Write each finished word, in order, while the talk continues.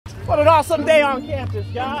What an awesome day on campus,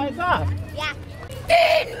 guys, huh? Yeah.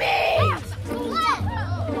 Feed me!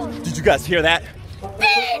 Did you guys hear that?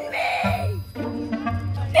 Feed me!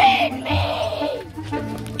 Feed me!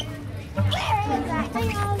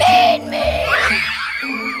 Feed me!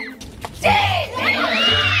 Feed me!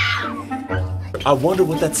 I wonder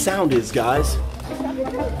what that sound is, guys.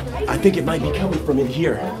 I think it might be coming from in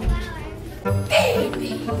here. Feed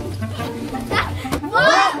me!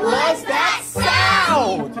 What was that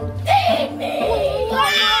sound? Feed me!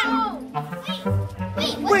 Wow!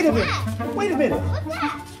 Wait a minute! Wait a minute! What's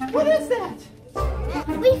that? What is that?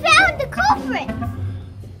 We found the culprit!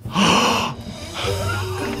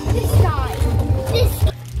 This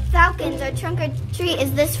Falcons, our trunk or treat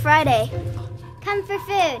is this Friday. Come for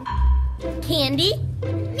food. Candy.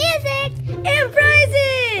 Music. And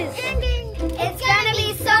prizes! It's gonna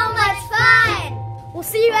be so much fun! We'll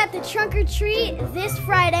see you at the trunk or treat this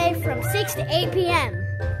Friday from 6 to 8 p.m.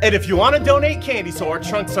 And if you want to donate candy so our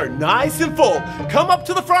trunks are nice and full, come up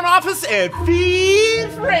to the front office and feed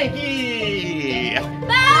Frankie!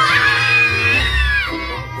 Bye!